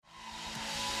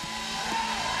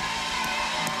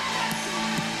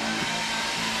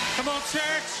Come on,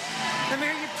 church. Let me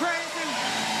hear you praise him.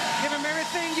 Give him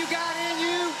everything you got in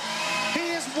you.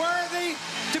 He is worthy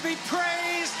to be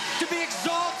praised, to be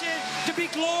exalted, to be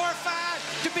glorified,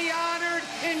 to be honored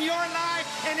in your life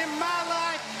and in my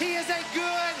life. He is a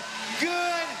good,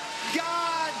 good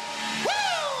God.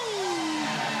 Woo!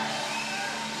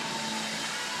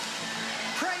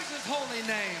 Praise his holy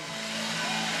name.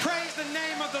 Praise the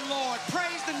name of the Lord.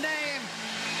 Praise the name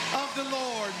of the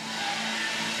Lord.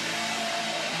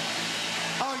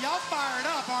 Oh, y'all fired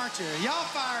up, aren't you? Y'all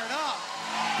fired up.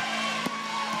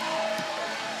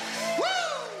 Woo!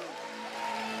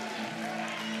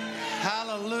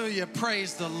 Hallelujah.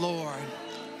 Praise the Lord.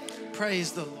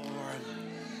 Praise the Lord.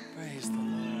 Praise the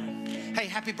Lord. Hey,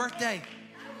 happy birthday.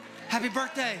 Happy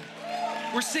birthday.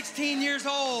 We're 16 years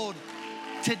old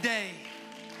today.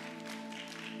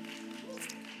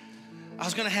 I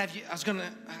was gonna have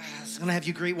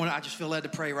you greet one. I just feel led to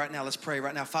pray right now. Let's pray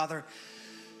right now. Father,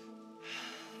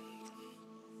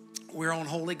 we're on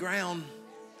holy ground.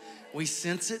 We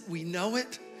sense it. We know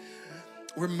it.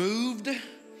 We're moved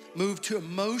to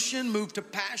emotion, moved to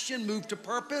passion, moved to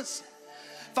purpose.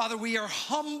 Father, we are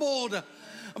humbled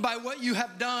by what you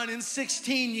have done in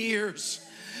 16 years.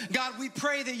 God, we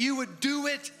pray that you would do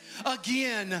it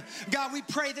again. God, we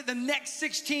pray that the next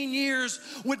 16 years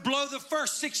would blow the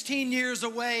first 16 years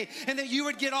away, and that you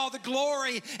would get all the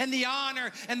glory and the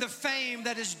honor and the fame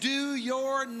that is due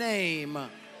your name.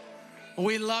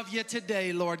 We love you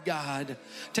today, Lord God.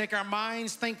 Take our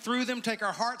minds, think through them, take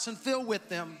our hearts and fill with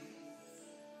them.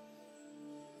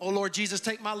 Oh Lord Jesus,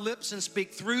 take my lips and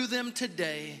speak through them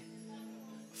today.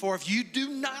 For if you do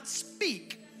not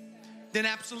speak, then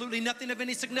absolutely nothing of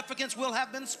any significance will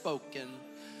have been spoken.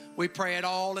 We pray it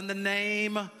all in the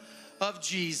name of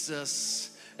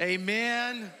Jesus.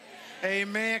 Amen.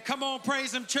 Amen. Come on,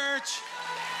 praise him, church.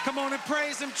 Come on and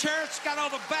praise him, church. Got all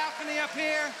the balcony up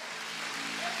here.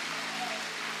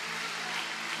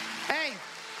 Hey,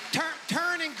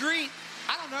 turn and greet,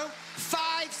 I don't know,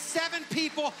 5, 7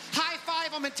 people. High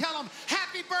five them and tell them,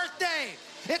 happy birthday.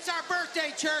 It's our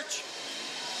birthday, church.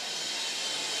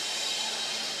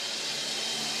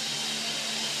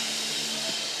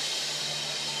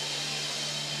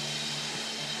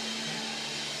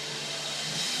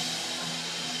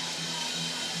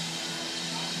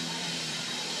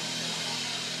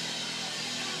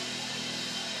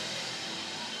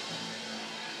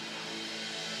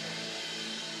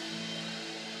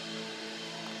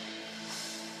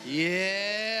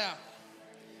 Yeah.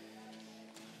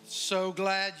 So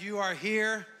glad you are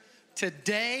here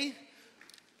today.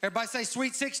 Everybody say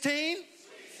Sweet 16.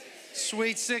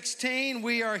 Sweet 16.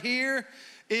 We are here.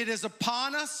 It is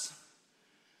upon us.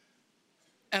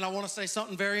 And I want to say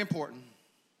something very important.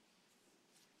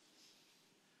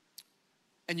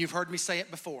 And you've heard me say it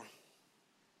before.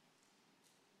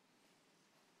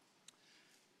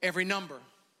 Every number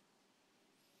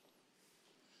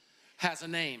has a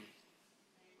name.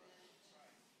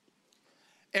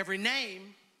 Every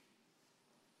name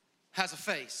has a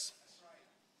face.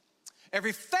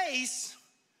 Every face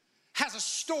has a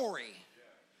story.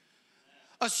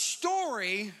 A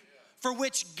story for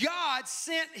which God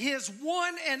sent his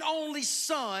one and only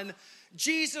Son,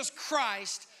 Jesus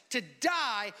Christ, to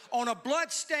die on a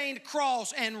blood-stained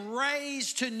cross and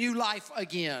raise to new life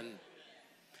again.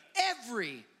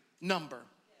 Every number.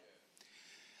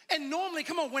 And normally,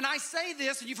 come on, when I say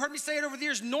this, and you've heard me say it over the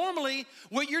years, normally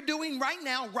what you're doing right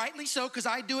now, rightly so, because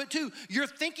I do it too, you're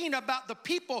thinking about the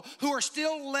people who are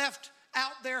still left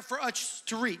out there for us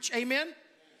to reach. Amen?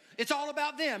 It's all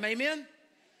about them. Amen?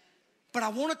 But I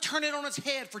want to turn it on its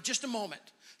head for just a moment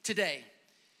today.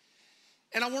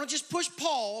 And I want to just push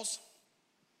pause,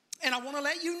 and I want to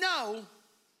let you know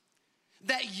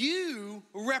that you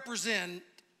represent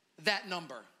that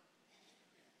number,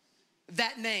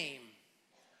 that name,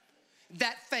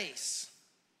 that face,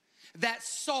 that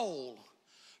soul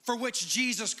for which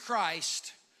Jesus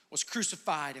Christ was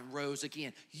crucified and rose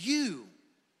again. You.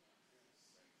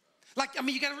 Like, I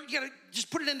mean, you gotta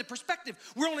just put it into perspective.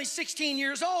 We're only 16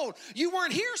 years old. You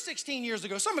weren't here 16 years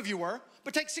ago. Some of you were,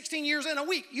 but take 16 years in a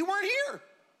week. You weren't here.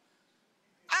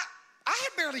 I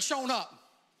had barely shown up.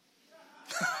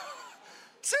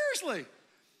 Seriously.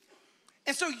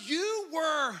 And so you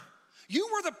were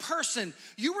the person,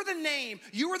 you were the name,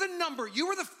 you were the number, you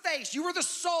were the face, you were the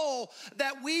soul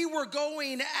that we were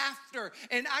going after.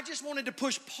 And I just wanted to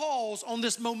push pause on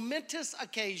this momentous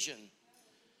occasion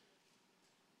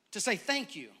to say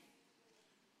thank you.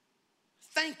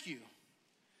 Thank you.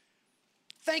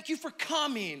 Thank you for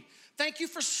coming. Thank you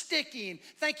for sticking.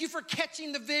 Thank you for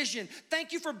catching the vision.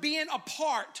 Thank you for being a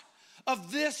part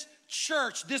of this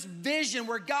church, this vision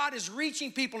where God is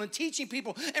reaching people and teaching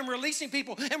people and releasing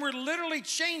people, and we're literally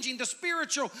changing the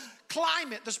spiritual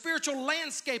climate, the spiritual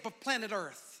landscape of planet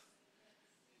Earth.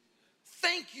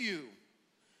 Thank you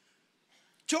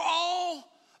to all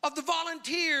of the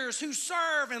volunteers who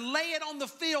serve and lay it on the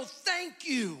field. Thank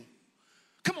you.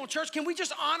 Come on, church, can we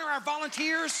just honor our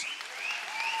volunteers?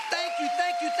 Thank you,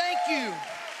 thank you, thank you.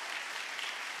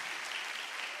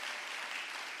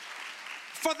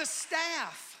 For the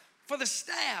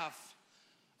staff,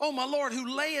 oh my Lord,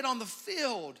 who lay it on the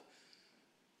field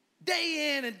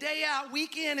day in and day out,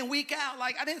 week in and week out.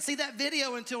 Like, I didn't see that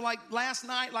video until like last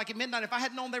night, like at midnight. If I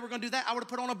had known they were gonna do that, I would have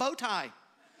put on a bow tie.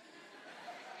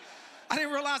 I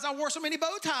didn't realize I wore so many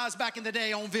bow ties back in the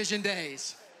day on Vision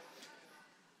Days.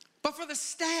 But for the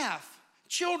staff,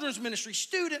 children's ministry,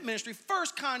 student ministry,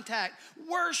 first contact,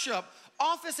 worship,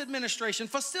 office administration,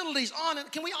 facilities,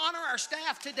 can we honor our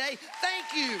staff today? Thank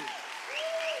you.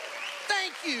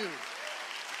 Thank you.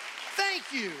 Thank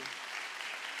you.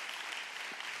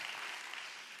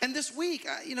 And this week,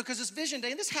 because it's Vision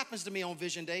Day, and this happens to me on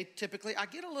Vision Day typically, I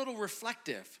get a little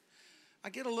reflective. I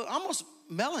get a little, almost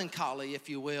melancholy, if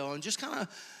you will, and just kind of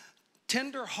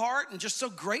tender heart and just so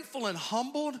grateful and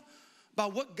humbled by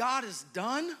what God has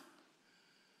done.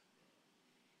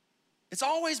 It's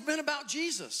always been about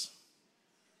Jesus.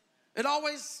 It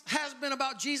always has been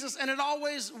about Jesus, and it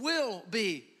always will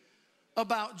be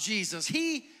about Jesus.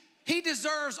 He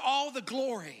deserves all the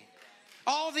glory,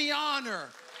 all the honor,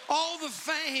 all the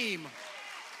fame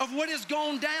of what has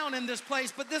gone down in this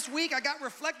place. But this week I got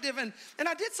reflective, and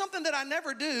I did something that I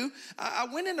never do. I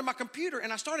went into my computer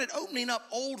and I started opening up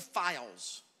old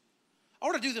files. I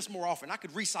ought to do this more often. I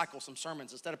could recycle some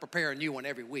sermons instead of prepare a new one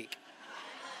every week.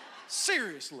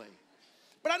 Seriously.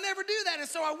 But I never do that. And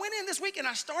so I went in this week and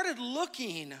I started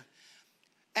looking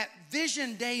at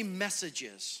Vision Day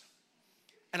messages.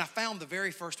 And I found the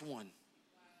very first one,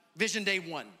 Vision Day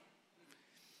 1.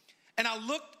 And I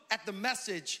looked at the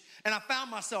message and I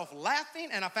found myself laughing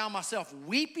and I found myself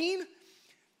weeping.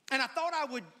 And I thought I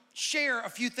would share a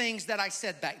few things that I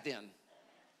said back then.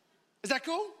 Is that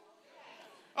cool?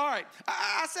 All right.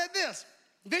 I said this,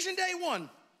 Vision Day 1.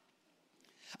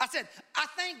 I said, I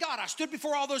thank God. I stood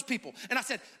before all those people. And I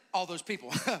said, all those people,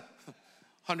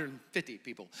 150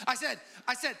 people. I said,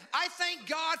 I thank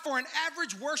God for an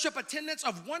average worship attendance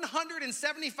of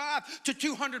 175 to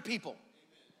 200 people.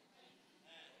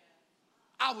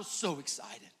 I was so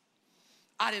excited.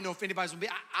 I didn't know if anybody was going to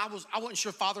be. I wasn't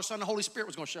sure Father, Son, and Holy Spirit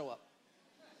was going to show up.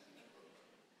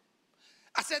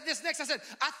 I said this next. I said,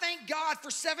 I thank God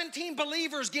for 17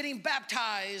 believers getting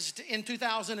baptized in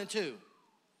 2002.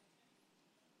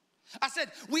 I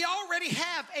said, we already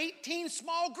have 18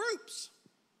 small groups.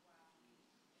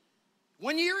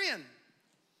 1 year in.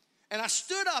 And I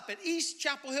stood up at East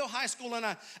Chapel Hill High School and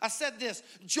I said this,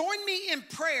 join me in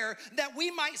prayer that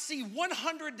we might see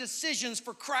 100 decisions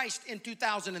for Christ in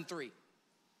 2003.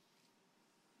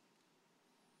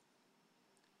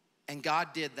 And God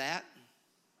did that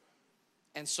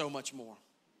and so much more.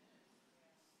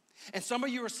 And some of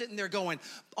you are sitting there going,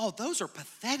 oh, those are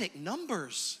pathetic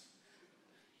numbers.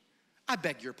 I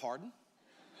beg your pardon.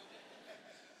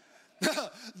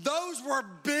 Those were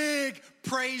big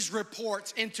praise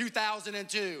reports in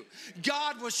 2002.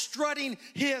 God was strutting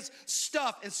his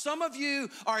stuff. And some of you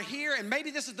are here, and maybe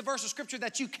this is the verse of scripture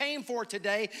that you came for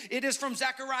today. It is from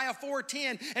Zechariah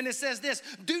 4:10, and it says this,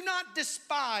 do not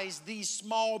despise these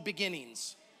small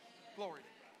beginnings. Glory.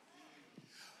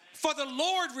 For the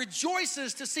Lord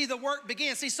rejoices to see the work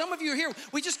begin. See, some of you are here,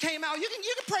 we just came out. You can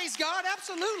praise God,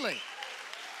 absolutely.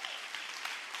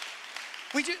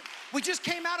 We just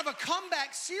came out of a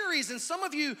comeback series, and some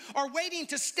of you are waiting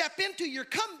to step into your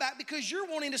comeback because you're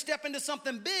wanting to step into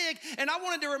something big. And I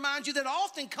wanted to remind you that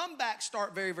often comebacks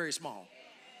start very, very small.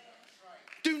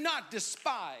 Do not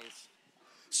despise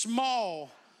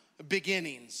small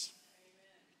beginnings.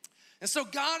 And so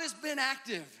God has been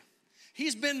active.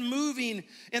 He's been moving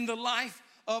in the life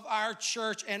of our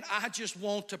church, and I just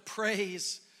want to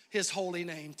praise his holy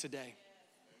name today.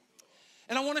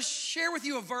 And I want to share with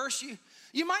you a verse.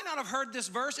 You might not have heard this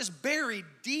verse. It's buried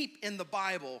deep in the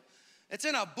Bible. It's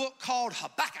in a book called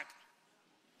Habakkuk.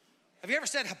 Have you ever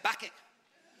said Habakkuk?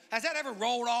 Has that ever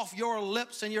rolled off your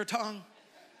lips and your tongue?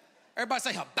 Everybody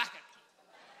say Habakkuk.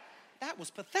 That was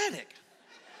pathetic.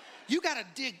 You got to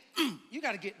dig, you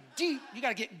got to get deep, you got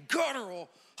to get guttural.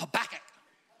 Habakkuk.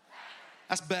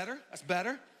 That's better, that's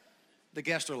better. The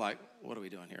guests are like, what are we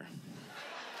doing here?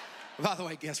 By the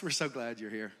way, guests, we're so glad you're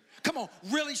here. Come on,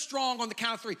 really strong on the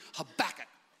count of three. Habakkuk.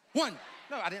 One.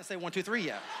 No, I didn't say 1, 2, 3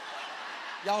 yet.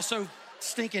 Y'all so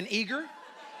stinking eager.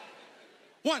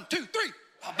 1, 2, 3.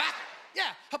 Habakkuk. Yeah,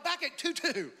 Habakkuk Habakkuk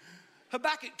 2:2.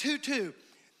 Habakkuk 2:2.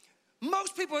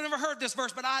 Most people have never heard this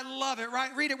verse, but I love it,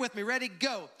 right? Read it with me. Ready?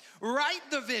 Go.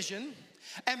 Write the vision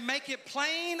and make it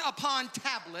plain upon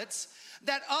tablets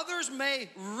that others may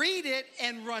read it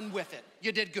and run with it.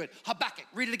 You did good. Habakkuk,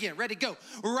 read it again. Ready? Go.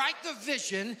 Write the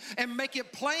vision and make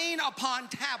it plain upon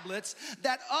tablets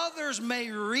that others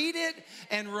may read it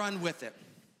and run with it.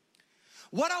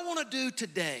 What I want to do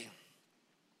today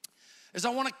is I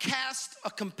want to cast a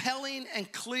compelling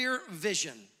and clear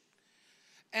vision.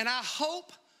 And I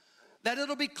hope that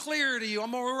it'll be clear to you.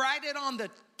 I'm going to write it on the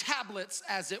tablets,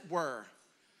 as it were.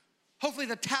 Hopefully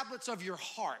the tablets of your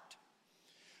heart.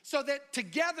 So that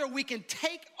together we can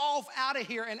take off out of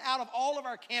here and out of all of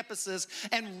our campuses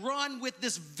and run with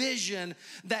this vision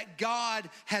that God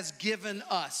has given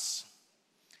us.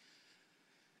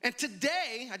 And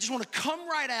today, I just want to come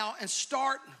right out and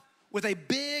start with a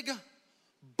big,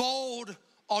 bold,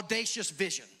 audacious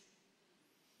vision.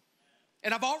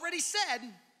 And I've already said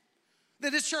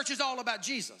that this church is all about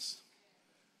Jesus.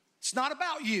 It's not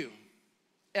about you,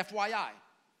 FYI.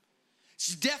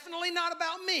 It's definitely not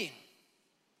about me.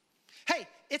 Hey,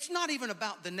 it's not even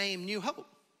about the name New Hope.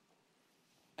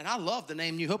 And I love the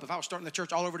name New Hope. If I was starting the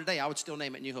church all over today, I would still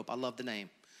name it New Hope. I love the name.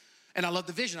 And I love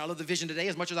the vision. I love the vision today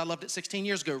as much as I loved it 16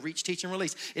 years ago. Reach, teach, and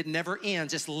release. It never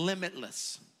ends. It's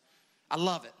limitless. I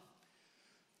love it.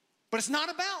 But it's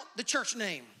not about the church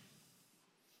name.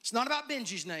 It's not about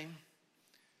Benji's name.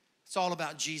 It's all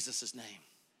about Jesus' name.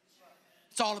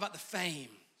 It's all about the fame,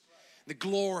 the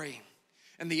glory,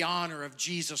 and the honor of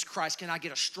Jesus Christ. Can I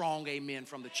get a strong amen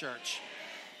from the church?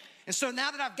 And so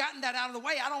now that I've gotten that out of the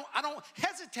way, I don't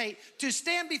hesitate to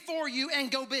stand before you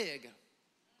and go big.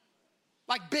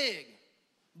 Like big,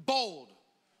 bold,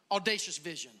 audacious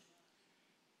vision.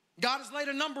 God has laid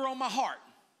a number on my heart.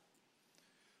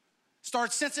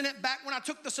 Started sensing it back when I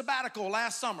took the sabbatical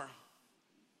last summer.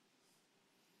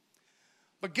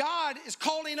 But God is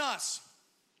calling us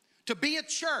to be a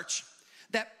church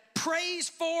that prays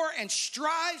for and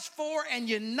strives for and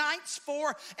unites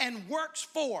for and works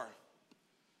for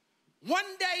one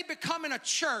day becoming a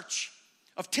church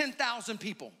of 10,000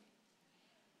 people.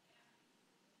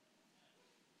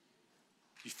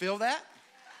 You feel that?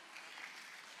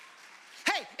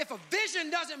 Hey, if a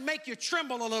vision doesn't make you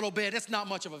tremble a little bit, it's not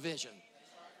much of a vision.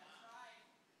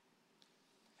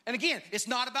 And again, it's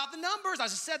not about the numbers. I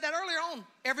just said that earlier on.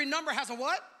 Every number has a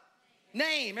what?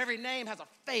 Name. Every name has a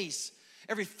face.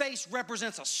 Every face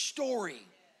represents a story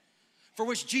for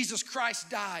which Jesus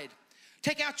Christ died.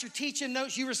 Take out your teaching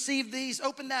notes. You received these.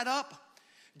 Open that up.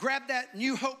 Grab that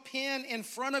New Hope pen in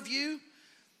front of you.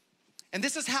 And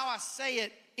this is how I say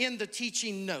it in the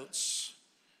teaching notes.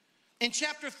 In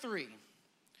chapter 3,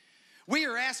 we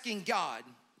are asking God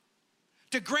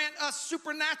to grant us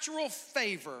supernatural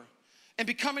favor in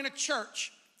becoming a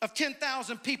church of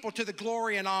 10,000 people to the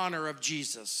glory and honor of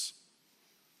Jesus.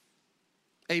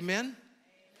 Amen?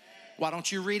 Why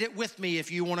don't you read it with me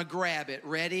if you want to grab it?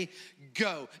 Ready?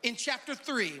 Go. In chapter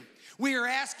 3, we are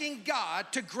asking God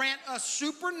to grant us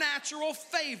supernatural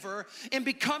favor in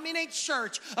becoming a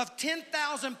church of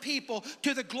 10,000 people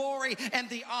to the glory and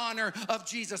the honor of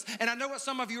Jesus. And I know what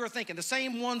some of you are thinking. The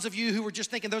same ones of you who were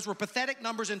just thinking those were pathetic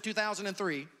numbers in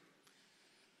 2003.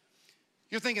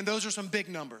 You're thinking those are some big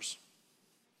numbers.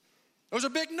 Those are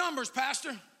big numbers,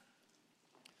 Pastor.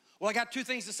 Well, I got two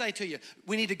things to say to you.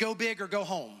 We need to go big or go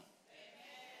home.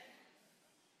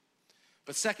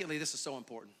 But secondly, this is so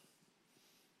important.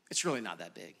 It's really not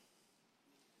that big.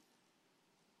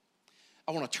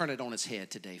 I want to turn it on its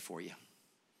head today for you.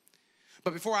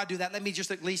 But before I do that, let me just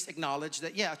at least acknowledge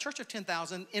that, yeah, a church of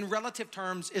 10,000 in relative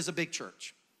terms is a big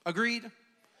church. Agreed?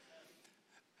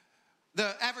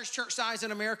 The average church size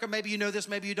in America, maybe you know this,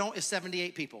 maybe you don't, is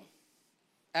 78 people.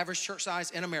 Average church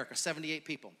size in America, 78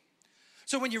 people.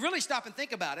 So when you really stop and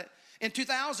think about it, in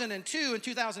 2002 and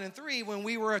 2003, when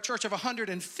we were a church of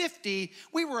 150,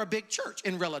 we were a big church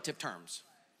in relative terms.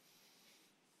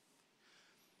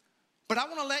 But I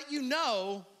want to let you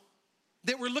know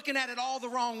that we're looking at it all the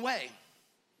wrong way.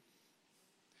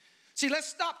 See, let's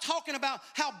stop talking about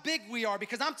how big we are,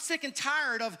 because I'm sick and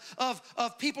tired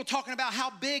of people talking about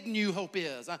how big New Hope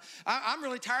is. I'm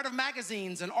really tired of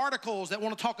magazines and articles that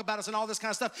want to talk about us and all this kind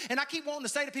of stuff. And I keep wanting to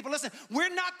say to people, listen, we're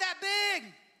not that big.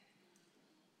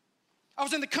 I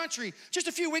was in the country just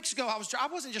a few weeks ago. I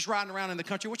wasn't just riding around in the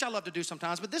country, which I love to do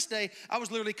sometimes, but this day I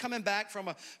was literally coming back from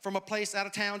a place out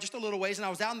of town, just a little ways, and I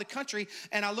was out in the country,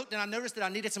 and I looked and I noticed that I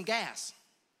needed some gas.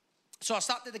 So I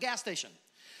stopped at the gas station.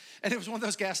 And it was one of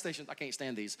those gas stations, I can't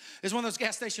stand these. It's one of those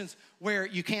gas stations where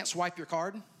you can't swipe your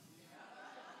card.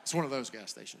 It's one of those gas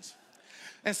stations.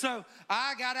 And so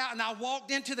I got out and I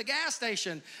walked into the gas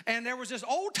station, and there was this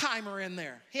old timer in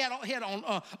there. He had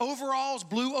on overalls,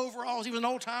 blue overalls. He was an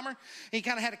old timer. He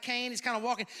kind of had a cane. He's kind of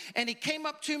walking. And he came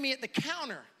up to me at the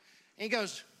counter. And he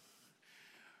goes,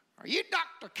 "Are you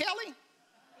Dr. Kelly?"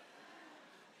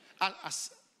 I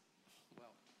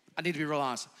need to be real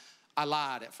honest. I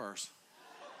lied at first.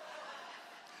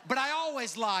 But I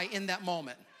always lie in that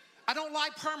moment. I don't lie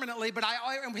permanently, but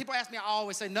when people ask me, I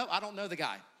always say, "No, I don't know the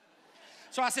guy."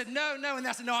 So I said, no. And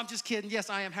I said, "No, I'm just kidding. Yes,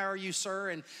 I am. How are you,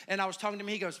 sir?" And I was talking to him.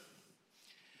 He goes,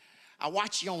 "I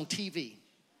watch you on TV."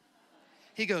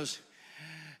 He goes,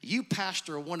 "You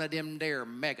pastor one of them there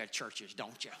mega churches,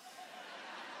 don't you?"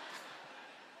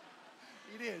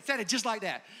 He did. Said it just like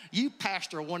that. "You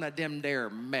pastor one of them there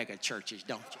mega churches,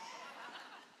 don't you?"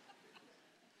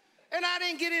 And I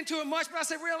didn't get into it much, but I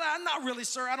said, "Really? I'm not really,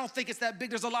 sir. I don't think it's that big.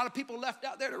 There's a lot of people left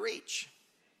out there to reach."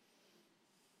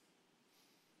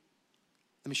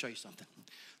 Let me show you something.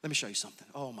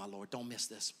 Oh, my Lord, don't miss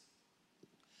this.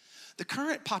 The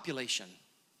current population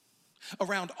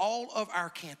around all of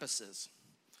our campuses,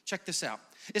 check this out,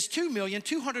 is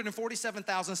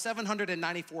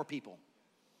 2,247,794 people.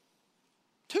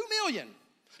 2 million,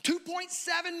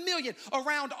 2.7 million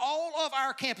around all of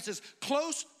our campuses,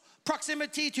 close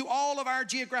proximity to all of our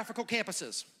geographical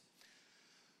campuses.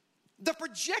 The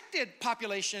projected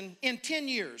population in 10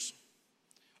 years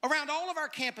around all of our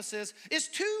campuses is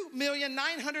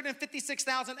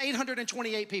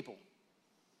 2,956,828 people.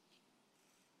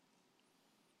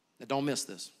 Now don't miss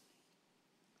this.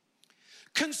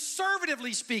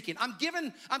 Conservatively speaking, I'm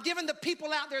giving the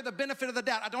people out there the benefit of the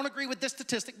doubt. I don't agree with this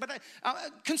statistic, but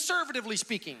conservatively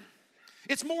speaking,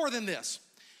 it's more than this.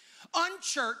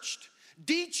 Unchurched,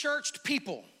 de-churched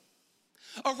people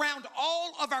around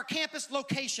all of our campus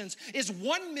locations is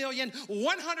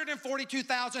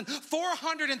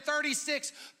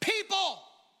 1,142,436 people.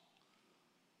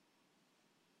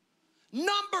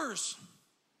 Numbers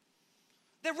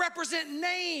that represent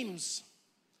names,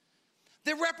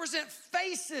 that represent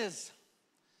faces,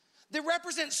 that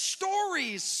represent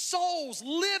stories, souls,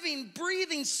 living,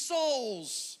 breathing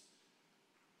souls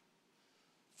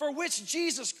for which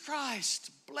Jesus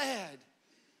Christ bled,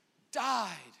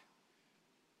 died,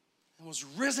 and was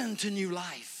risen to new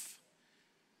life.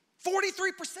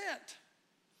 43%.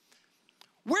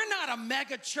 We're not a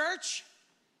mega church.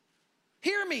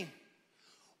 Hear me.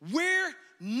 We're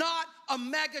not a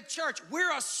mega church.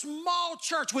 We're a small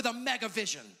church with a mega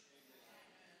vision.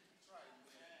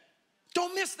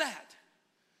 Don't miss that.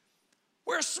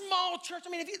 We're a small church. I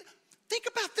mean, if you think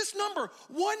about this number,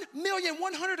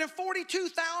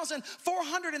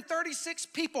 1,142,436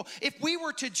 people. If we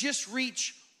were to just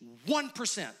reach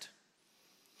 1%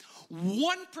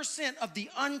 of the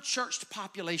unchurched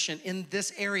population in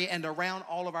this area and around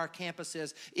all of our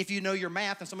campuses, if you know your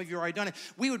math, and some of you already done it,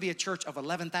 we would be a church of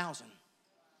 11,000.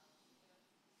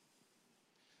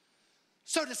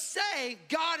 So to say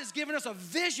God has given us a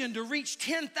vision to reach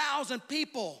 10,000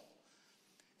 people,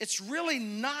 it's really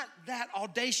not that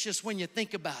audacious when you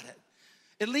think about it,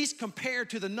 at least compared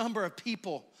to the number of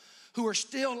people who are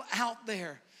still out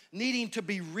there needing to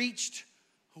be reached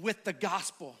with the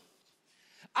gospel.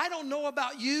 I don't know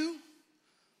about you,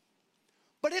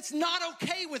 but it's not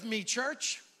okay with me,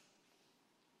 church.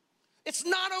 It's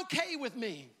not okay with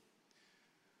me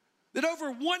that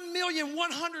over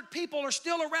 1,100,000 people are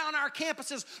still around our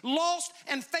campuses, lost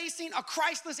and facing a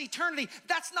Christless eternity.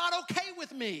 That's not okay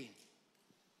with me.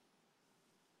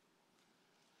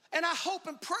 And I hope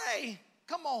and pray,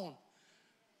 come on,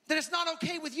 that it's not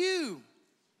okay with you.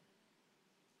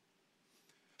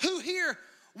 Who here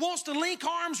wants to link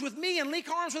arms with me and link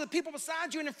arms with the people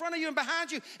beside you and in front of you and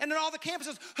behind you and in all the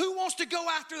campuses? Who wants to go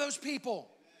after those people?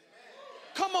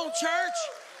 Come on, church.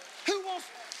 Who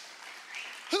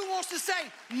wants to say,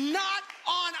 not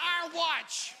on our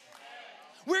watch?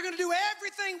 We're going to do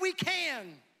everything we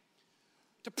can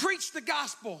to preach the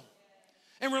gospel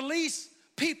and release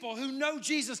people who know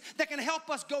Jesus that can help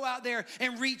us go out there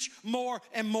and reach more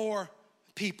and more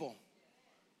people.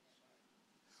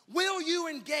 Will you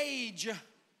engage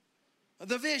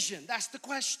the vision? That's the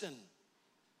question.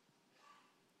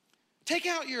 Take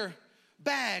out your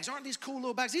bags. Aren't these cool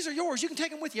little bags? These are yours. You can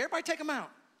take them with you. Everybody take them out.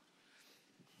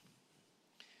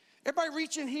 Everybody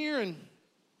reach in here and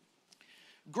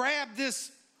grab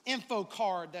this info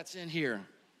card that's in here.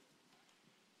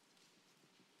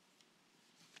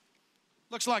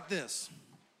 Looks like this.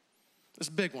 This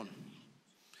big one.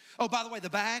 Oh, by the way,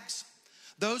 the bags,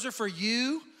 those are for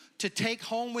you to take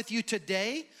home with you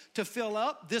today to fill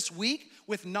up this week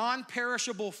with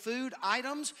non-perishable food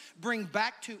items. Bring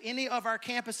back to any of our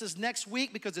campuses next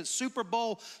week because it's Super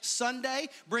Bowl Sunday.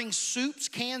 Bring soups,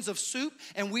 cans of soup,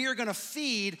 and we are gonna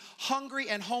feed hungry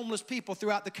and homeless people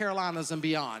throughout the Carolinas and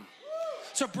beyond.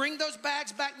 So bring those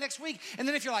bags back next week. And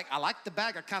then if you're like, I like the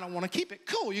bag, I kind of want to keep it,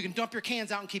 cool, you can dump your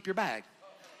cans out and keep your bag.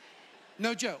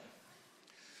 No joke.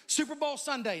 Super Bowl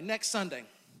Sunday, next Sunday.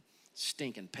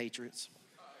 Stinking Patriots.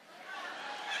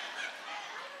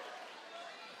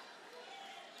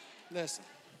 Listen.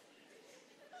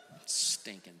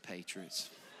 Stinking Patriots.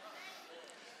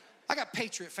 I got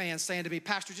Patriot fans saying to me,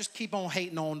 Pastor, just keep on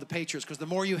hating on the Patriots because the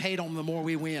more you hate on them, the more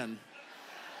we win.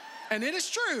 And it is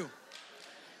true.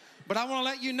 But I want to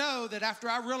let you know that after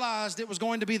I realized it was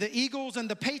going to be the Eagles and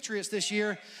the Patriots this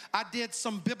year, I did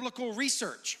some biblical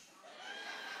research.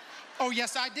 Oh,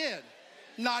 yes, I did.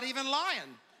 Not even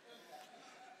lying.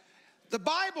 The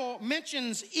Bible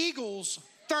mentions Eagles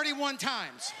 31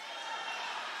 times.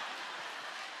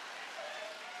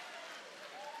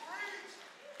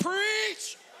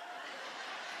 Preach!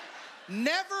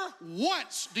 Never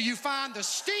once do you find the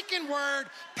stinking word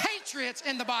Patriots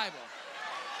in the Bible.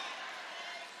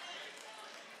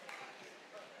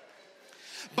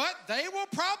 But they will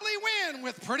probably win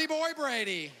with Pretty Boy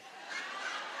Brady.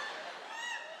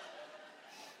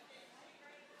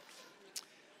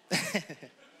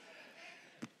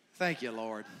 Thank you,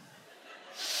 Lord.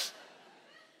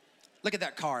 Look at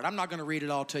that card. I'm not going to read it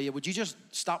all to you. Would you just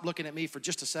stop looking at me for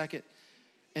just a second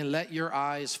and let your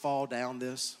eyes fall down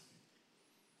this?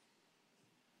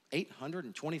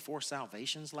 824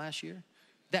 salvations last year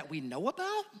that we know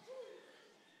about?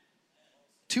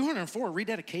 204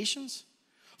 rededications?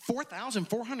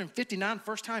 4,459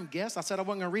 first-time guests. I said I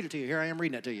wasn't going to read it to you. Here I am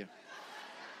reading it to you.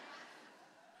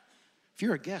 If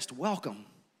you're a guest, welcome.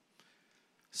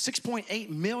 $6.8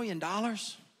 million.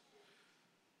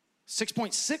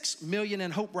 $6.6 million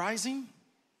in Hope Rising.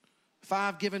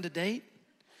 5 given to date.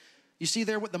 You see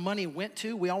there what the money went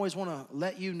to? We always want to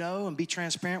let you know and be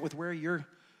transparent with where your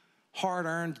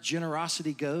hard-earned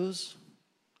generosity goes.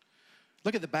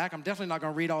 Look at the back. I'm definitely not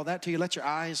going to read all that to you. Let your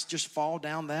eyes just fall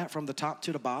down that from the top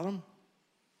to the bottom.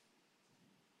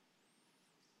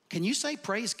 Can you say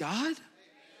praise God?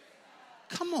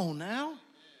 Come on now.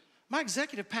 My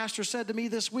executive pastor said to me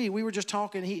this week, we were just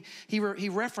talking, he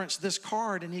referenced this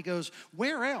card and he goes,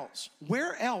 where else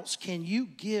can you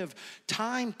give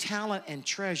time, talent, and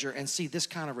treasure and see this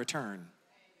kind of return?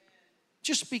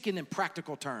 Just speaking in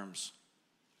practical terms.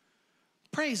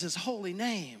 Praise his holy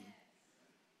name.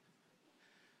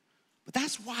 But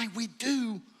that's why we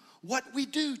do what we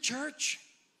do, church.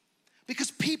 Because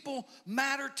people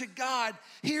matter to God.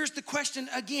 Here's the question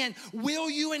again. Will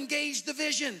you engage the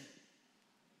vision?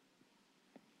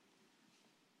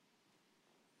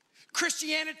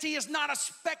 Christianity is not a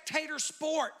spectator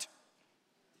sport.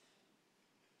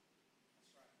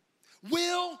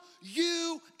 Will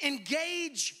you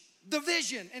engage the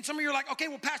vision? And some of you are like, okay,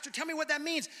 well, Pastor, tell me what that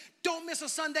means. Don't miss a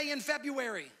Sunday in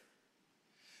February.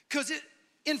 Because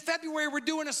in February, we're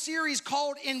doing a series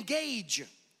called Engage.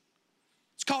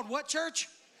 It's called what, church?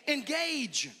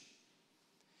 Engage.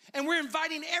 And we're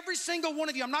inviting every single one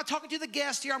of you. I'm not talking to the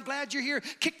guests here. I'm glad you're here.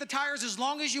 Kick the tires as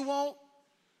long as you want.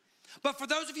 But for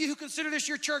those of you who consider this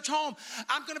your church home,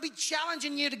 I'm going to be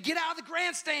challenging you to get out of the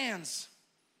grandstands.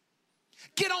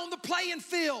 Get on the playing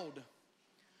field.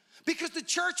 Because the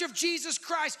Church of Jesus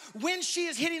Christ, when she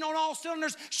is hitting on all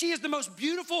cylinders, she is the most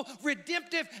beautiful,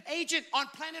 redemptive agent on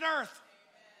planet Earth.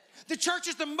 The church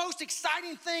is the most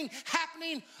exciting thing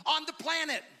happening on the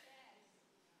planet.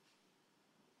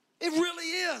 It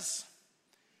really is.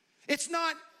 It's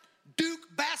not Duke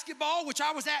basketball, which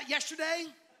I was at yesterday.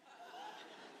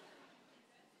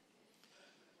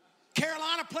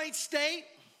 Carolina played State.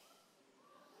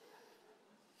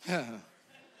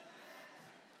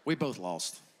 We both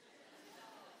lost.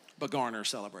 But Garner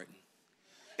celebrating.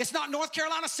 It's not North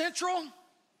Carolina Central.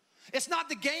 It's not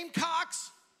the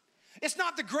Gamecocks. It's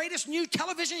not the greatest new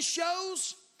television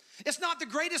shows. It's not the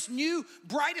greatest new,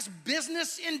 brightest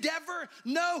business endeavor.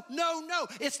 No.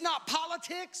 It's not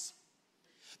politics.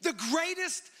 The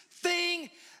greatest thing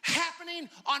happening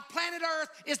on planet Earth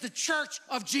is the Church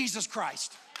of Jesus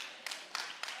Christ.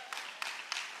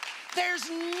 There's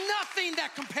nothing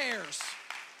that compares.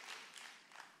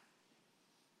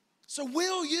 So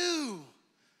will you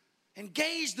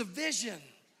engage the vision?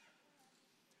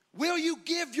 Will you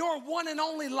give your one and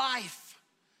only life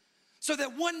so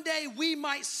that one day we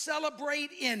might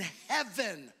celebrate in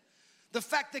heaven the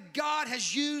fact that God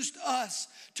has used us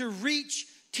to reach,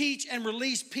 teach, and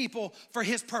release people for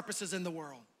his purposes in the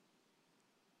world?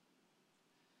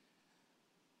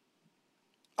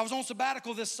 I was on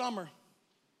sabbatical this summer.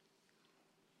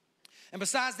 And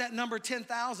besides that number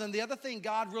 10,000, the other thing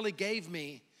God really gave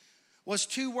me was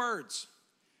 2 words.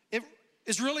 It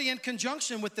is really in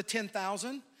conjunction with the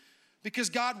 10,000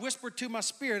 because God whispered to my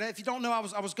spirit. If you don't know,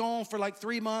 I was gone for like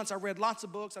 3 months. I read lots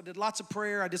of books. I did lots of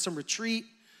prayer. I did some retreat.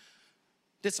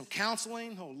 Did some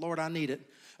counseling. Oh, Lord, I need it.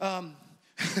 I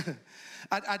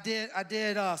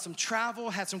did some travel,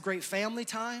 had some great family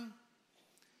time.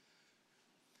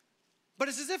 But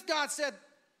it's as if God said,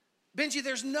 Benji,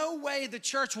 there's no way the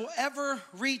church will ever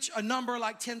reach a number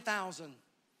like 10,000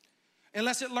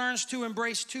 unless it learns to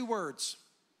embrace 2 words.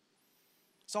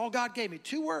 That's all God gave me,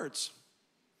 2 words.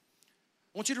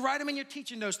 I want you to write them in your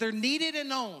teaching notes. They're needed and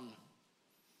known.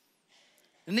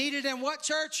 Needed and what,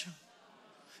 church?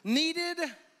 Needed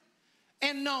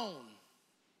and known.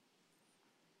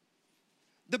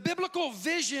 The biblical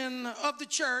vision of the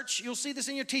church, you'll see this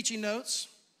in your teaching notes,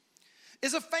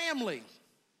 is a family.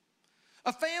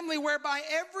 A family whereby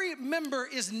every member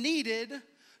is needed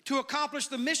to accomplish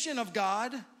the mission of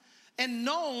God and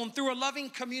known through a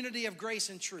loving community of grace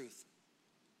and truth.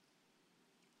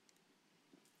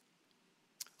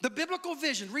 The biblical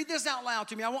vision, read this out loud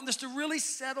to me. I want this to really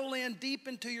settle in deep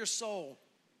into your soul.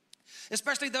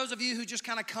 Especially those of you who just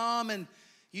kind of come and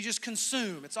you just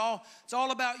consume. It's all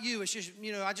about you. It's just,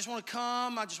 I just want to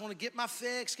come. I just want to get my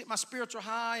fix, get my spiritual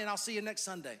high, and I'll see you next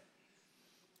Sunday.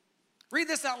 Read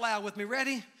this out loud with me.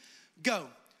 Ready? Go.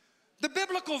 The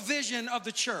biblical vision of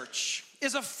the church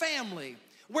is a family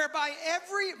whereby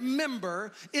every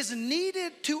member is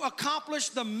needed to accomplish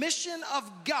the mission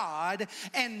of God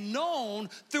and known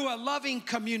through a loving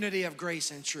community of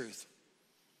grace and truth.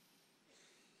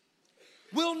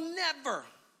 We'll never,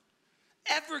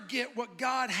 ever get what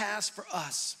God has for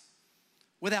us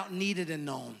without needed and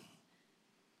known.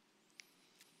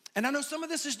 And I know some of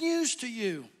this is news to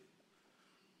you,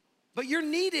 but you're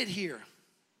needed here.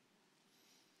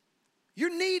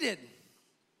 You're needed.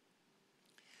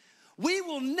 We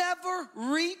will never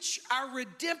reach our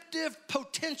redemptive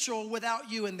potential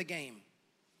without you in the game.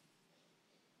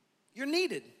 You're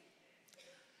needed.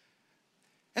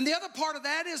 And the other part of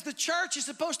that is the church is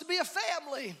supposed to be a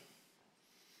family.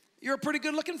 You're a pretty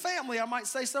good looking family, I might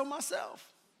say so myself.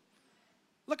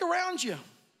 Look around you.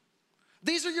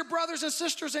 These are your brothers and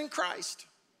sisters in Christ.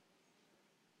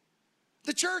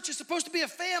 The church is supposed to be a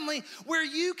family where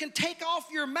you can take off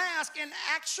your mask and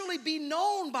actually be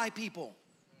known by people.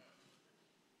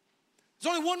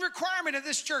 There's only one requirement of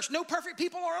this church. No perfect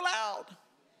people are allowed.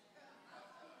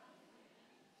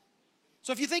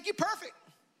 So if you think you're perfect,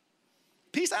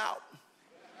 peace out.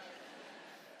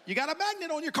 You got a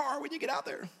magnet on your car when you get out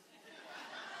there.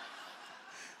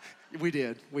 We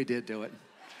did do it.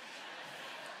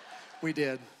 We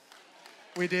did.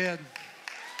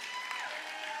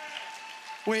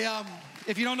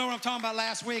 If you don't know what I'm talking about,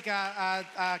 last week I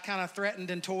kind of threatened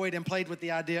and toyed and played with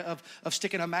the idea of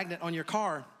sticking a magnet on your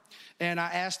car. And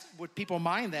I asked, would people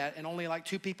mind that? And only like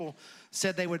 2 people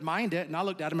said they would mind it. And I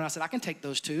looked at them and I said, I can take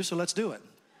those 2, so let's do it.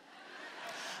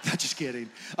 Just kidding.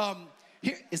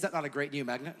 Is that not a great new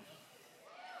magnet?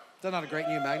 Is that not a great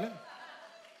new magnet?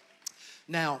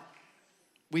 Now,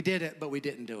 we did it, but we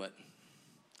didn't do it.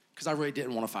 Because I really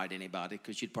didn't want to fight anybody,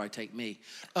 because you'd probably take me.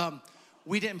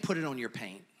 We didn't put it on your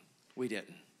paint. We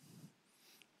didn't.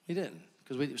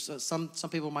 Because some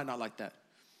people might not like that.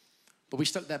 But we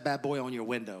stuck that bad boy on your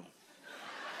window.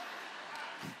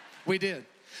 We did.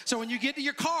 So when you get to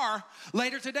your car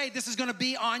later today, this is going to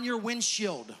be on your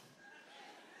windshield.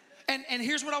 And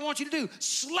here's what I want you to do.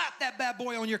 Slap that bad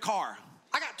boy on your car.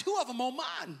 I got 2 of them on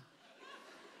mine.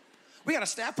 We got a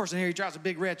staff person here. He drives a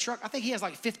big red truck. I think he has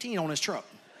like 15 on his truck.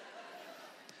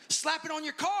 Slap it on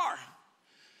your car.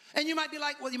 And you might be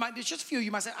like, well, it's just a few.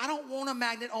 You might say, I don't want a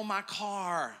magnet on my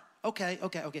car. Okay.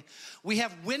 We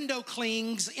have window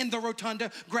clings in the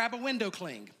rotunda. Grab a window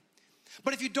cling.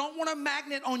 But if you don't want a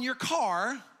magnet on your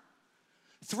car,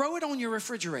 throw it on your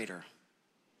refrigerator.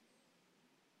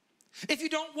 If you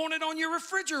don't want it on your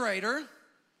refrigerator,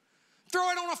 throw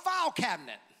it on a file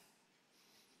cabinet.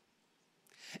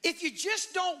 If you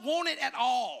just don't want it at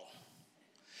all,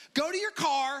 go to your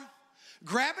car,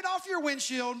 grab it off your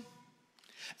windshield,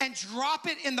 and drop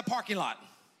it in the parking lot.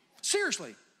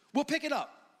 Seriously, we'll pick it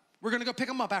up. We're gonna go pick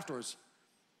them up afterwards.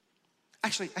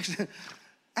 Actually,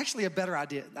 a better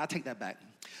idea, I take that back.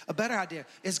 A better idea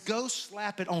is go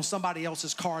slap it on somebody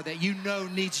else's car that you know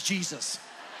needs Jesus.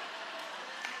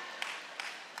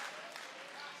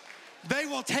 They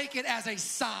will take it as a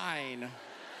sign.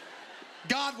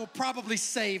 God will probably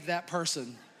save that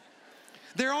person.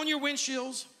 They're on your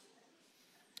windshields.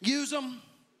 Use them.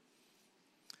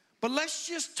 But let's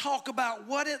just talk about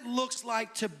what it looks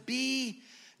like to be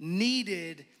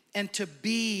needed, and to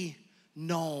be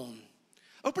known.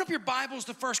 Open up your Bibles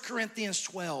to 1 Corinthians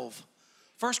 12.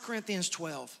 1 Corinthians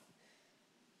 12.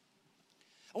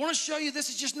 I want to show you this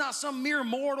is just not some mere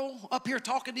mortal up here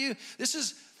talking to you. This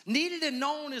is needed and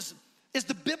known is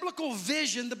the biblical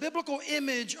vision, the biblical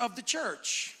image of the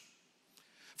church.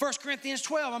 1 Corinthians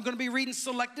 12, I'm going to be reading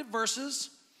selected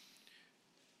verses.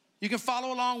 You can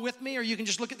follow along with me, or you can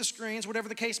just look at the screens, whatever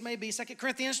the case may be. 2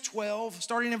 Corinthians 12,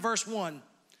 starting in verse 1.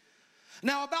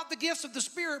 Now about the gifts of the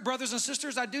Spirit, brothers and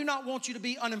sisters, I do not want you to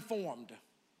be uninformed.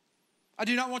 I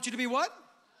do not want you to be what?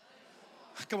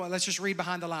 Come on, let's just read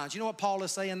behind the lines. You know what Paul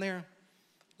is saying there?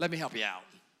 Let me help you out.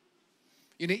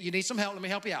 You need some help, let me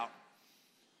help you out.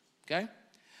 Okay?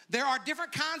 There are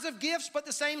different kinds of gifts, but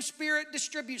the same Spirit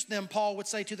distributes them, Paul would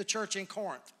say to the church in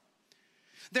Corinth.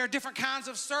 There are different kinds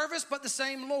of service, but the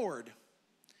same Lord.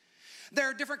 There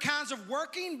are different kinds of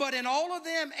working, but in all of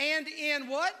them and in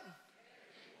what?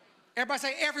 Everybody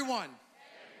say everyone.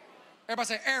 Everybody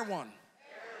say everyone.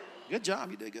 Good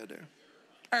job, you did good there.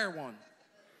 Everyone.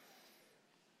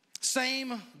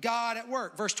 Same God at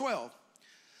work. Verse 12.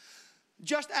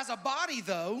 Just as a body,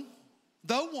 though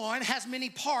one has many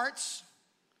parts,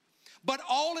 but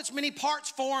all its many parts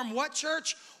form what,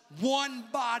 church? One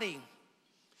body.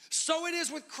 So it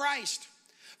is with Christ.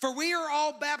 For we are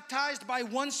all baptized by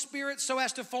one Spirit so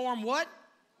as to form what?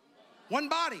 One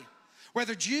body.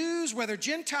 Whether Jews, whether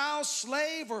Gentiles,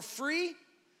 slave or free.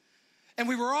 And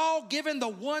we were all given the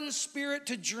one Spirit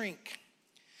to drink.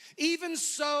 Even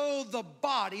so, the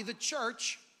body, the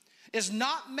church, is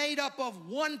not made up of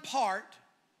one part,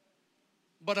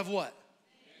 but of what?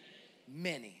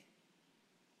 Many.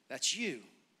 That's you.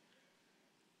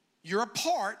 You're a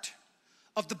part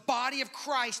of the body of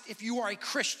Christ if you are a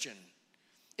Christian.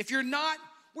 If you're not,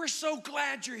 we're so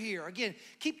glad you're here. Again,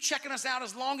 keep checking us out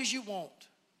as long as you want.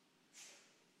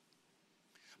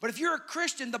 But if you're a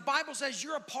Christian, the Bible says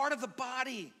you're a part of the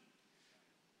body.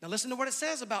 Now listen to what it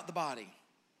says about the body.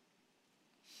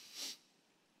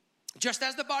 Just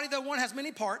as the body, though one has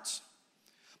many parts,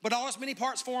 but all its many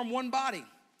parts form one body.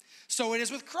 So it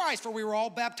is with Christ, for we were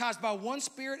all baptized by one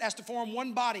Spirit as to form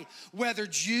one body, whether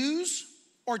Jews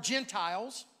or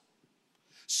Gentiles,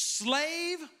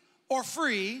 slave or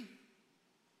free,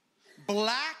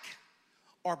 black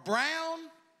or brown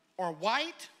or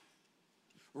white,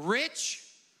 rich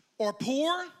or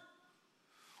poor.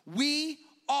 We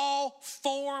all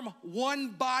form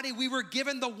one body. We were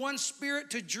given the one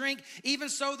Spirit to drink. Even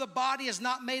so, the body is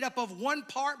not made up of one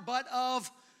part, but of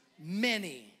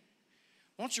many.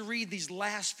 Why don't you read these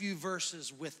last few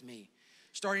verses with me?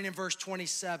 Starting in verse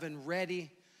 27,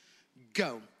 ready,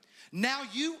 go. Now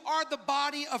you are the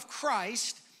body of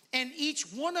Christ, and each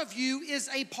one of you is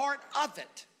a part of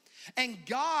it. And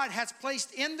God has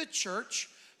placed in the church,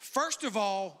 first of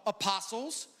all,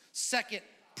 apostles, second,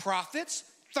 prophets,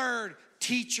 third,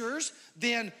 teachers,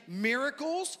 then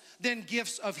miracles, then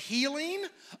gifts of healing,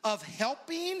 of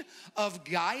helping, of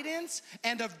guidance,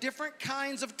 and of different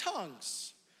kinds of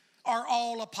tongues. Are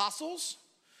all apostles?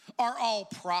 Are all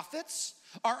prophets?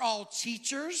 Are all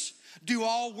teachers? Do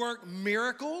all work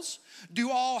miracles?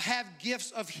 Do all have gifts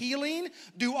of healing?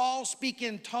 Do all speak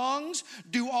in tongues?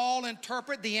 Do all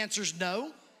interpret? The answer is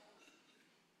no.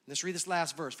 Let's read this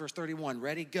last verse, verse 31.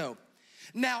 Ready? Go.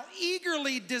 Now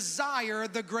eagerly desire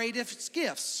the greatest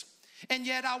gifts, and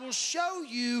yet I will show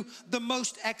you the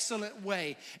most excellent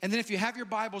way. And then if you have your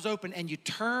Bibles open and you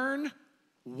turn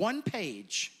one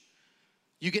page,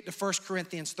 you get to 1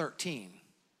 Corinthians 13,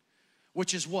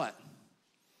 which is what?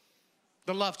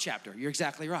 The love chapter. You're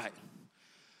exactly right.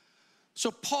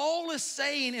 So Paul is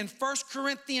saying in 1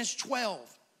 Corinthians 12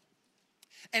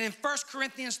 and in 1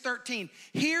 Corinthians 13,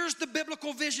 here's the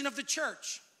biblical vision of the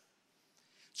church.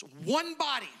 It's one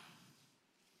body,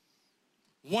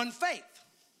 one faith,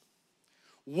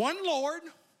 one Lord,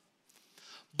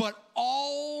 but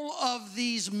all of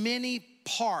these many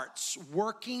parts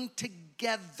working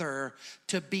together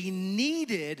to be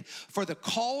needed for the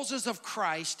causes of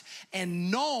Christ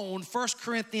and known, 1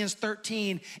 Corinthians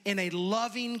 13, in a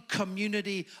loving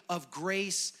community of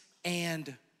grace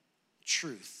and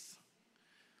truth.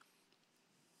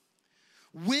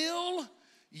 Will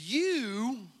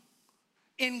you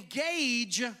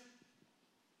engage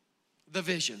the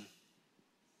vision?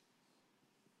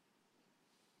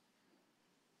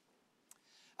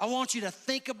 I want you to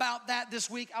think about that this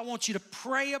week. I want you to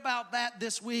pray about that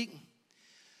this week.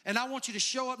 And I want you to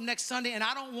show up next Sunday, and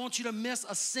I don't want you to miss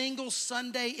a single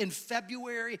Sunday in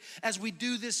February as we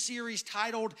do this series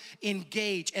titled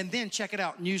Engage. And then check it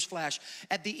out, newsflash.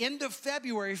 At the end of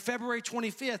February, February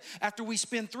 25th, after we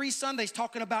spend 3 Sundays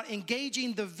talking about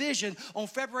engaging the vision, on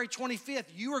February 25th,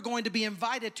 you are going to be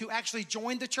invited to actually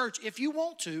join the church, if you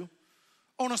want to,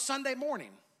 on a Sunday morning.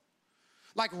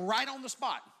 Like right on the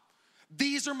spot.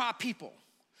 These are my people.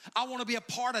 I want to be a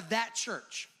part of that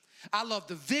church. I love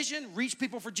the vision, reach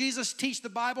people for Jesus, teach the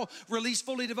Bible, release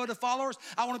fully devoted followers.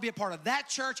 I want to be a part of that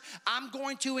church. I'm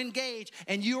going to engage,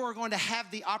 and you are going to have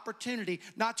the opportunity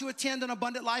not to attend an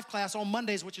Abundant Life class on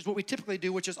Mondays, which is what we typically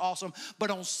do, which is awesome,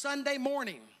 but on Sunday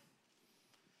morning,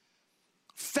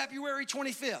 February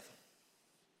 25th,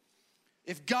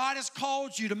 if God has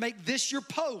called you to make this your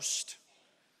post,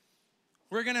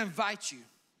 we're going to invite you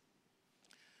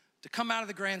to come out of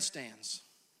the grandstands,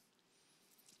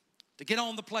 to get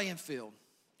on the playing field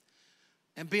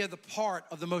and be a part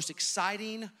of the most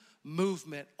exciting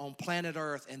movement on planet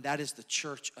Earth, and that is the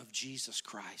Church of Jesus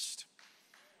Christ.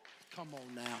 Come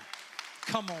on now.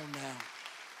 Come on now.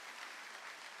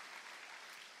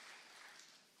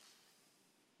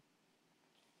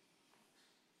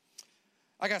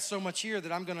 I got so much here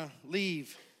that I'm going to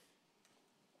leave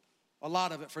a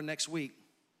lot of it for next week.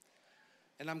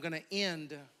 And I'm going to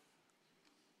end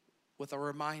with a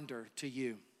reminder to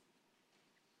you.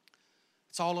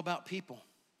 It's all about people.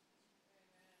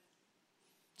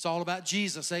 It's all about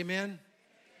Jesus, amen?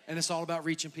 And it's all about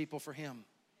reaching people for him.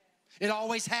 It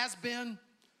always has been,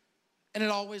 and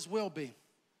it always will be.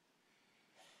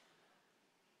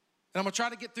 And I'm gonna try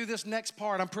to get through this next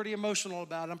part. I'm pretty emotional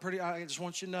about it. I just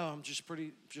want you to know, I'm just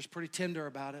pretty tender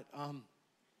about it.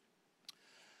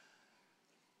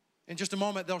 In just a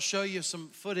moment, they'll show you some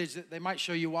footage that they might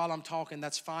show you while I'm talking.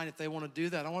 That's fine if they want to do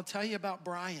that. I want to tell you about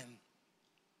Brian.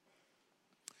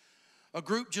 A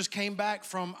group just came back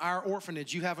from our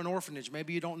orphanage. You have an orphanage.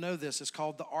 Maybe you don't know this. It's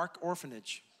called the Ark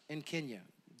Orphanage in Kenya.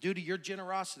 Due to your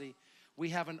generosity, we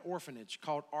have an orphanage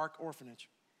called Ark Orphanage.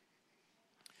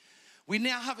 We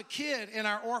now have a kid in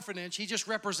our orphanage. He just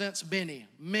represents many,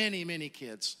 many, many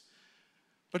kids.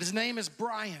 But his name is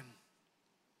Brian.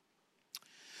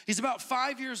 He's about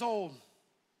 5 years old.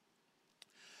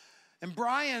 And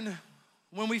Brian,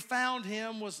 when we found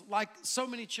him, was like so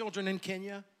many children in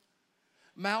Kenya,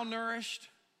 malnourished.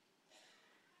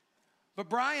 But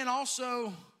Brian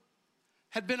also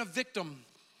had been a victim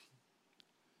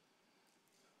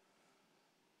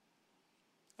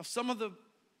of some of the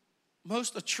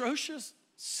most atrocious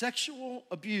sexual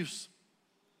abuse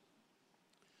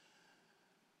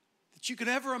that you could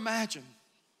ever imagine.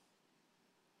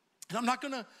 And I'm not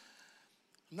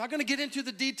gonna get into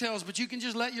the details, but you can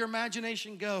just let your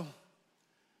imagination go.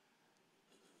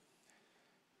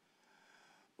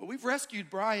 But we've rescued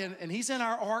Brian, and he's in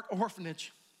our Ark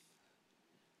Orphanage.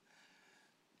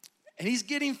 And he's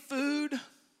getting food,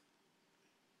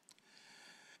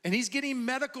 and he's getting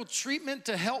medical treatment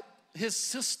to help his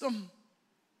system,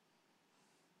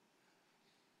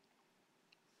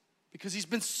 because he's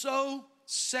been so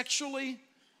sexually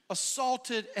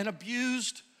assaulted and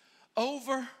abused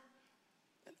over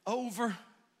and over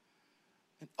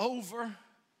and over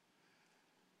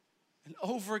and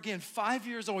over again. 5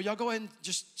 years old. Y'all go ahead and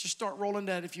just start rolling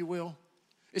that, if you will.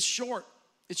 It's short.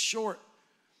 It's short.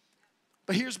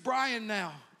 But here's Brian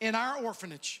now in our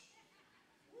orphanage.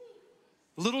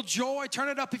 Little joy. Turn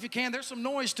it up if you can. There's some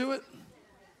noise to it.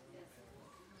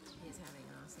 He's having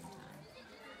an awesome time.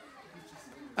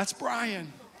 That's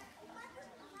Brian.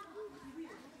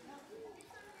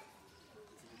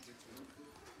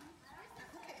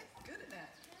 Good at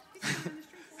that.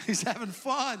 He's having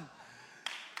fun.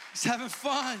 He's having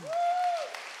fun.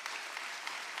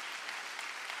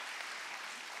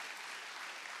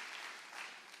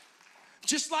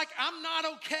 Just like I'm not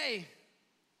okay.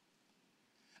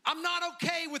 I'm not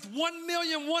okay with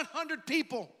 1,100,000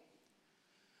 people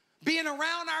being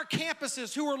around our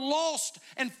campuses who are lost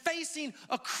and facing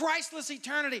a Christless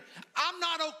eternity. I'm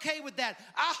not okay with that.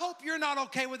 I hope you're not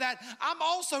okay with that. I'm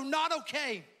also not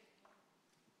okay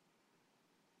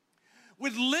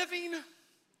with living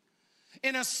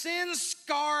in a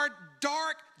sin-scarred,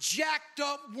 dark,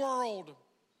 jacked-up world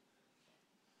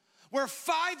where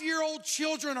 5-year-old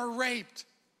children are raped.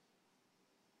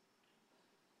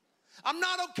 I'm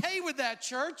not okay with that,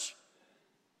 church.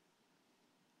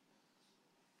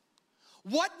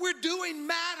 What we're doing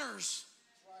matters.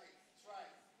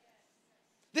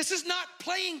 This is not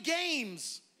playing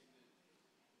games.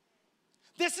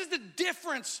 This is the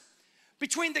difference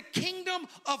between the kingdom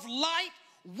of light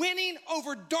winning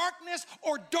over darkness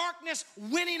or darkness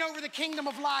winning over the kingdom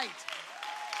of light.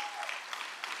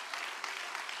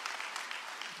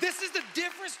 This is the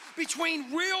difference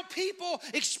between real people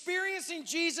experiencing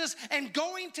Jesus and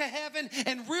going to heaven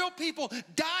and real people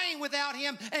dying without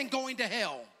him and going to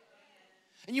hell.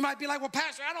 And you might be like, well,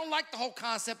 Pastor, I don't like the whole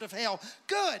concept of hell.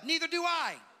 Good, neither do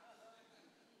I.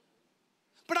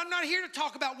 But I'm not here to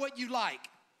talk about what you like.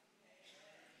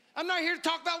 I'm not here to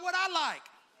talk about what I like.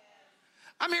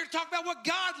 I'm here to talk about what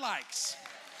God likes.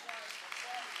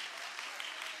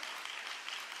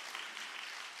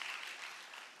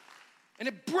 And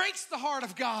it breaks the heart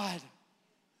of God.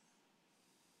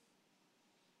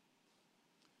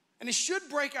 And it should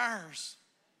break ours.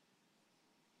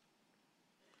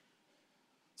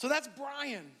 So that's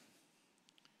Brian.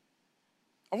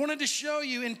 I wanted to show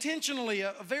you intentionally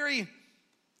a very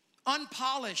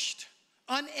unpolished,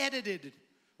 unedited,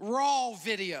 raw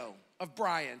video of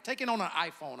Brian, taken on an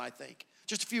iPhone, I think,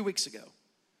 just a few weeks ago.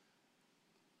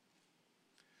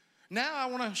 Now I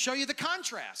want to show you the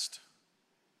contrast.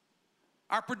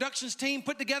 Our productions team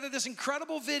put together this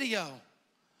incredible video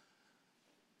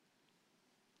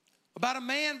about a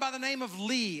man by the name of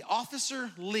Lee,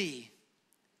 Officer Lee.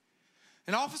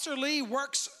 And Officer Lee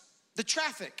works the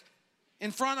traffic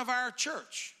in front of our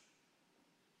church.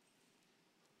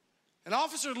 And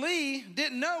Officer Lee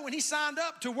didn't know when he signed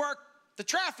up to work the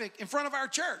traffic in front of our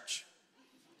church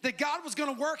that God was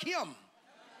going to work him.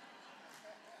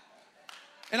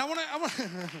 And I want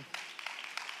to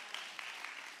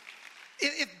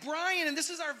if Brian, and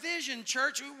this is our vision,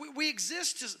 church, we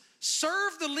exist to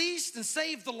serve the least and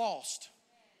save the lost.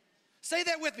 Say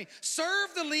that with me. Serve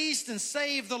the least and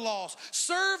save the lost.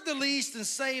 Serve the least and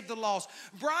save the lost.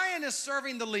 Brian is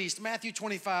serving the least. Matthew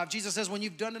 25, Jesus says, when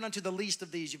you've done it unto the least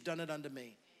of these, you've done it unto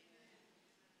me.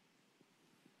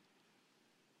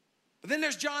 But then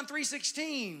there's John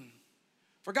 3:16.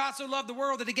 For God so loved the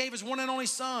world that he gave his one and only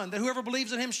Son, that whoever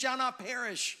believes in him shall not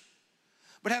perish,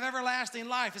 but have everlasting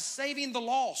life. Is saving the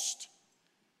lost.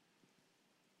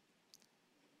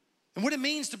 And what it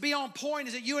means to be on point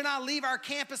is that you and I leave our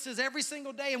campuses every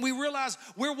single day and we realize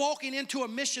we're walking into a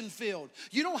mission field.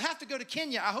 You don't have to go to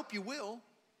Kenya. I hope you will.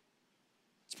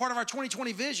 It's part of our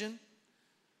 2020 vision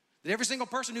that every single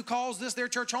person who calls this their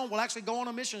church home will actually go on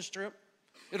a mission trip.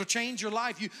 It'll change your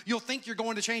life. You'll think you're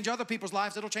going to change other people's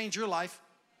lives. It'll change your life.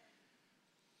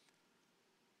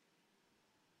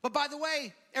 But by the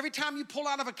way, every time you pull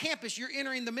out of a campus, you're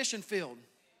entering the mission field.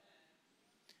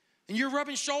 And you're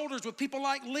rubbing shoulders with people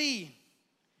like Lee.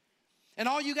 And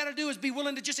all you got to do is be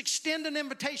willing to just extend an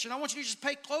invitation. I want you to just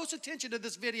pay close attention to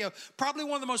this video. Probably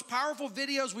one of the most powerful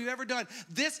videos we've ever done.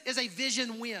 This is a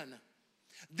vision win.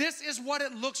 This is what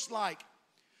it looks like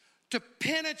to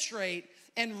penetrate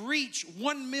and reach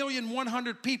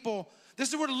 1,100,000 people.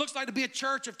 This is what it looks like to be a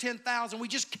church of 10,000. We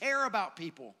just care about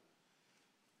people.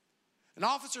 And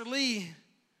Officer Lee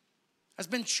has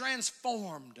been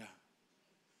transformed.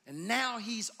 And now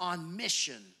he's on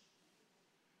mission.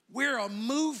 We're a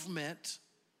movement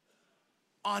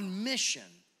on mission.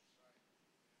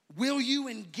 Will you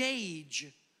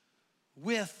engage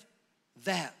with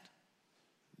that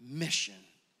mission?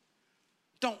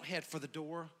 Don't head for the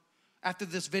door. After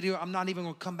this video, I'm not even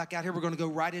going to come back out here. We're going to go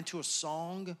right into a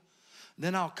song.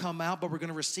 Then I'll come out, but we're going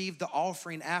to receive the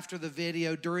offering after the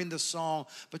video during the song.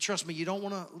 But trust me, you don't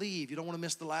want to leave. You don't want to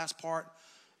miss the last part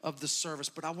of the service.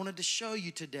 But I wanted to show you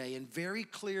today in very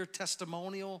clear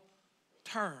testimonial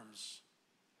terms.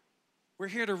 We're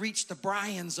here to reach the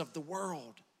Brians of the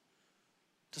world,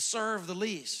 to serve the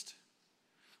least.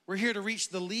 We're here to reach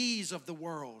the Lees of the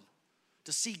world,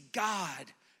 to see God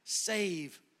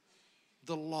save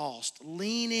the lost.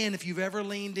 Lean in if you've ever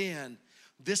leaned in.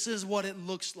 This is what it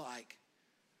looks like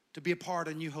to be a part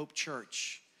of New Hope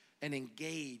Church and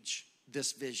engage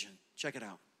this vision. Check it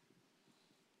out.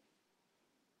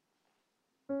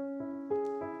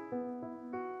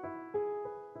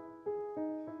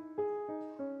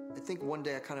 I think one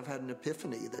day I kind of had an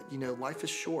epiphany that, life is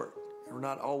short. We're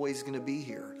not always going to be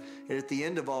here. And at the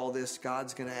end of all this,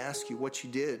 God's going to ask you what you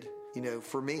did,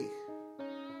 for me.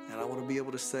 And I want to be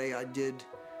able to say I did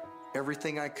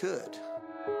everything I could.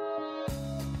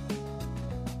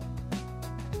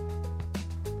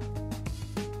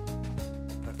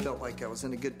 I felt like I was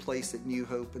in a good place at New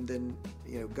Hope, and then,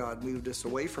 God moved us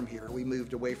away from here. We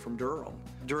moved away from Durham.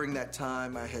 During that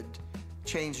time, I had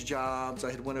changed jobs.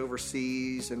 I had went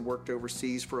overseas and worked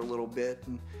overseas for a little bit,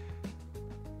 and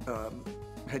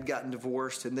had gotten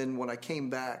divorced. And then when I came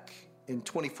back in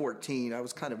 2014, I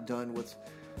was kind of done with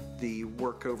the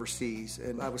work overseas,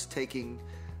 and I was taking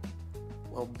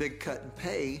a big cut in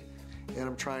pay, and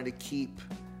I'm trying to keep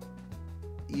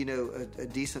a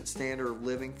decent standard of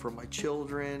living for my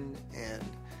children. And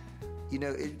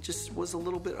it just was a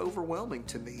little bit overwhelming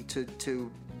to me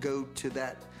to go to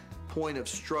that point of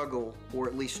struggle or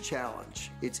at least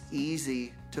challenge, it's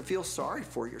easy to feel sorry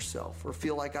for yourself or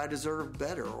feel like I deserve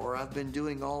better or I've been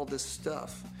doing all this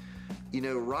stuff.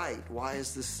 Right, why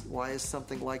is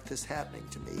something like this happening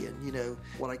to me? And,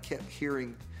 what I kept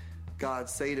hearing God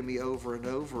say to me over and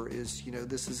over is,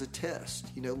 this is a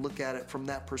test. Look at it from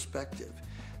that perspective.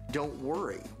 Don't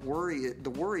worry. The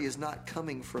worry is not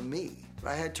coming from me.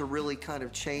 I had to really kind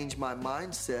of change my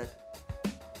mindset.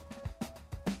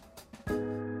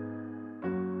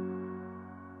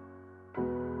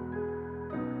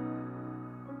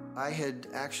 I had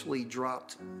actually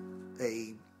dropped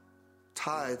a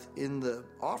tithe in the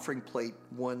offering plate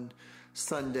one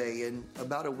Sunday, and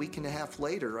about a week and a half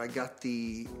later, I got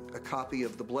a copy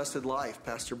of The Blessed Life.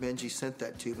 Pastor Benji sent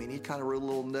that to me, and he kind of wrote a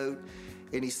little note,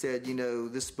 and he said,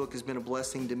 this book has been a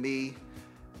blessing to me,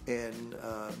 and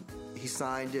he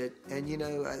signed it, and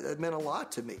it meant a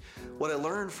lot to me. What I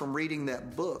learned from reading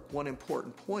that book, one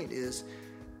important point is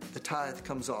the tithe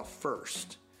comes off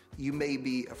first. You may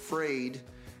be afraid,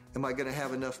 am I going to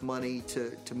have enough money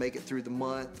to make it through the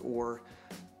month? Or,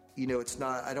 it's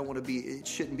not, it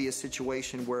shouldn't be a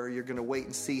situation where you're going to wait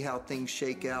and see how things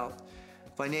shake out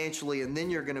financially and then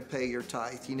you're going to pay your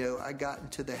tithe. I got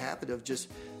into the habit of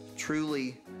just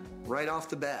truly, right off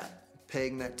the bat,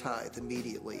 paying that tithe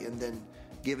immediately and then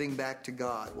giving back to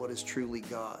God what is truly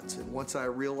God's. And once I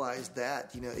realized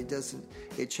that,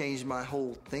 it changed my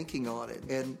whole thinking on it.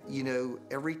 And,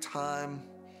 every time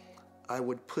I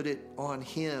would put it on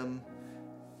Him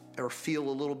or feel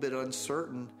a little bit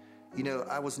uncertain,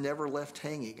 I was never left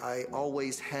hanging. I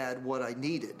always had what I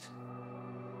needed.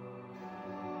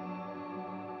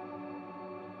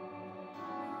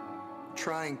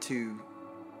 Trying to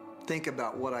think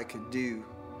about what I could do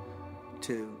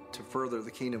to further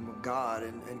the kingdom of God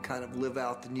and kind of live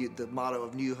out the motto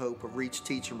of New Hope of reach,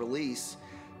 teach, and release,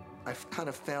 I've kind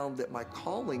of found that my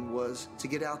calling was to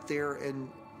get out there and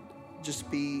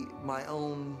just be my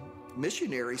own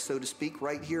missionary, so to speak,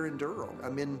 right here in Durham.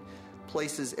 I'm in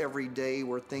places every day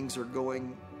where things are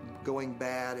going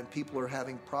bad and people are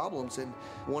having problems. And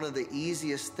one of the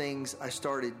easiest things I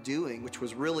started doing, which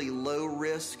was really low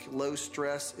risk, low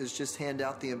stress, is just hand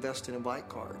out the Invest and Invite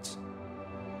cards.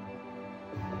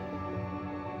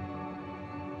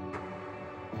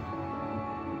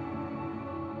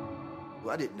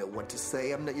 I didn't know what to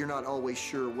say. You're not always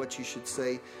sure what you should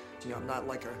say. I'm not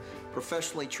like a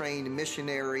professionally trained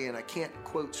missionary, and I can't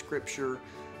quote scripture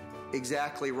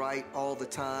exactly right all the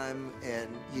time. And,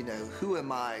 who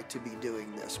am I to be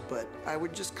doing this? But I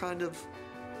would just kind of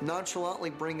nonchalantly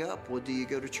bring up, well, do you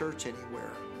go to church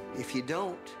anywhere? If you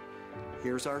don't,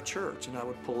 here's our church. And I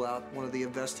would pull out one of the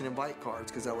Invest and Invite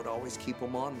cards because I would always keep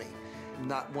them on me.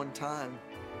 Not one time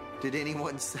did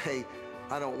anyone say,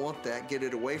 I don't want that, get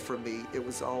it away from me. It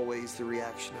was always the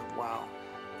reaction of, wow,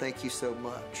 thank you so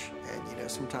much.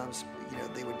 And, sometimes,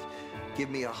 they would give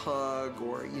me a hug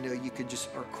or, you could just,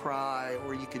 or cry,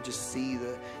 or you could just see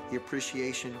the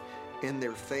appreciation in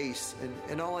their face.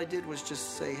 And all I did was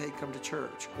just say, hey, come to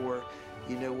church. Or,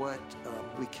 you know what,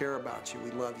 we care about you,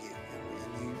 we love you,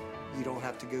 and you don't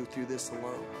have to go through this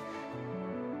alone.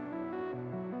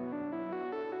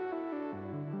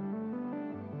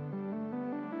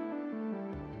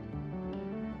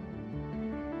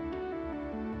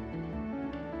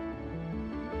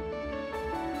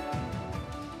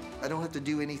 I don't have to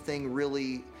do anything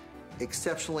really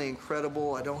exceptionally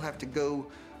incredible. I don't have to go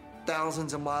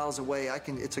thousands of miles away.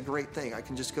 It's a great thing. I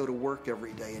can just go to work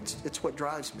every day. It's what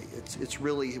drives me. It's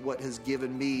really what has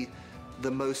given me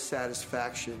the most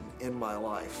satisfaction in my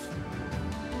life.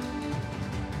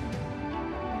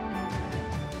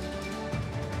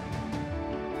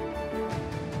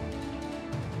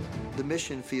 The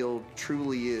mission field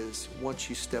truly is once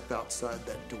you step outside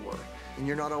that door. And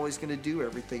you're not always going to do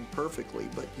everything perfectly,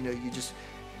 but you just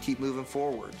keep moving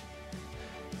forward.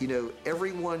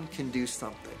 Everyone can do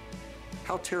something.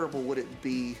 How terrible would it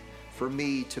be for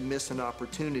me to miss an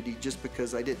opportunity just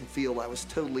because I didn't feel I was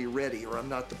totally ready, or I'm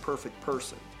not the perfect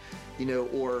person?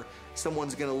 Or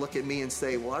someone's going to look at me and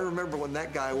say, well, I remember when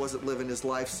that guy wasn't living his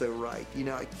life so right.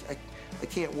 I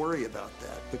can't worry about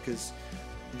that, because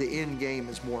the end game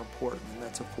is more important, and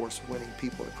that's, of course, winning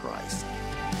people to Christ.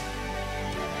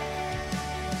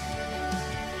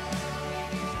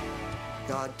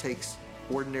 God takes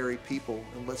ordinary people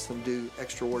and lets them do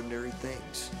extraordinary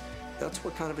things. That's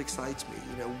what kind of excites me.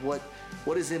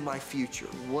 What is in my future?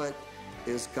 What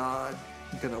is God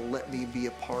going to let me be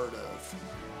a part of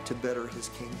to better His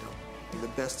kingdom? And the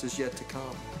best is yet to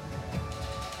come.